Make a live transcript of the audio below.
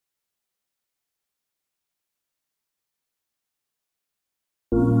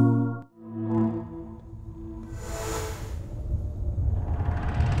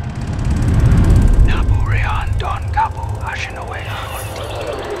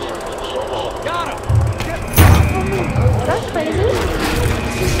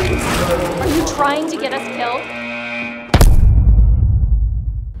trying to get us killed?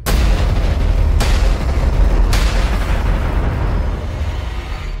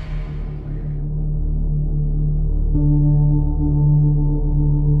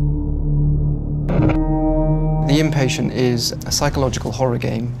 The Inpatient is a psychological horror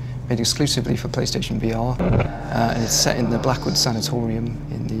game made exclusively for PlayStation VR, and it's set in the Blackwood Sanatorium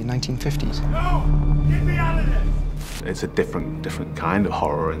in the 1950s. No! Get me out of this! It's a different kind of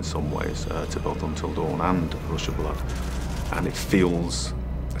horror in some ways to both Until Dawn and Rush of Blood, and it feels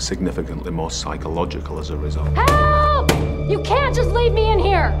significantly more psychological as a result. Help! You can't just leave me in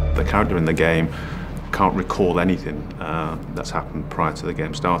here! The character in the game can't recall anything that's happened prior to the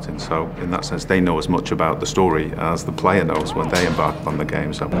game starting, so in that sense they know as much about the story as the player knows when they embark on the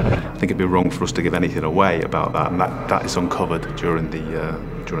game. So I think it'd be wrong for us to give anything away about that, and that is uncovered during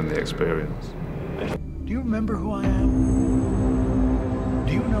the experience. Do you remember who I am?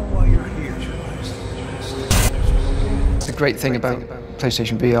 Do you know why you're here? The great thing about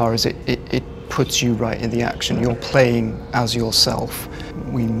PlayStation VR is it puts you right in the action. You're playing as yourself.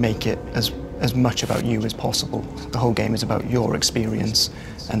 We make it as much about you as possible. The whole game is about your experience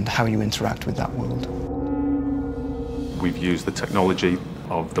and how you interact with that world. We've used the technology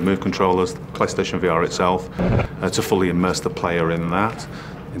of the Move controllers, the PlayStation VR itself, to fully immerse the player in that,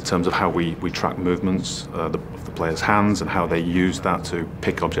 in terms of how we track movements of the player's hands and how they use that to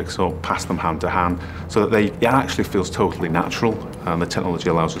pick objects up, pass them hand to hand, so that it actually feels totally natural, and the technology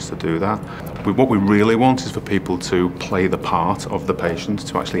allows us to do that. What we really want is for people to play the part of the patient,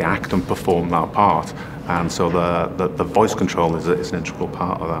 to actually act and perform that part, and so the voice control is an integral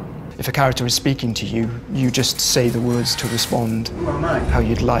part of that. If a character is speaking to you, you just say the words to respond how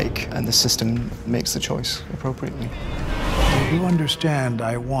you'd like, and the system makes the choice appropriately. You understand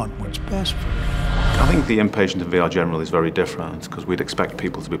I want what's best for you. I think the Inpatient in VR generally is very different, because we'd expect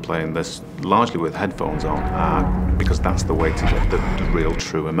people to be playing this largely with headphones on, because that's the way to get the real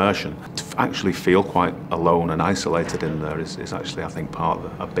true immersion. To actually feel quite alone and isolated in there is actually, I think,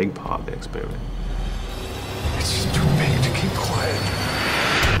 a big part of the experience. It's too big to keep quiet.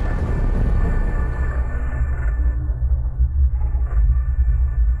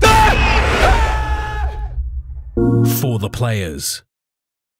 For the players.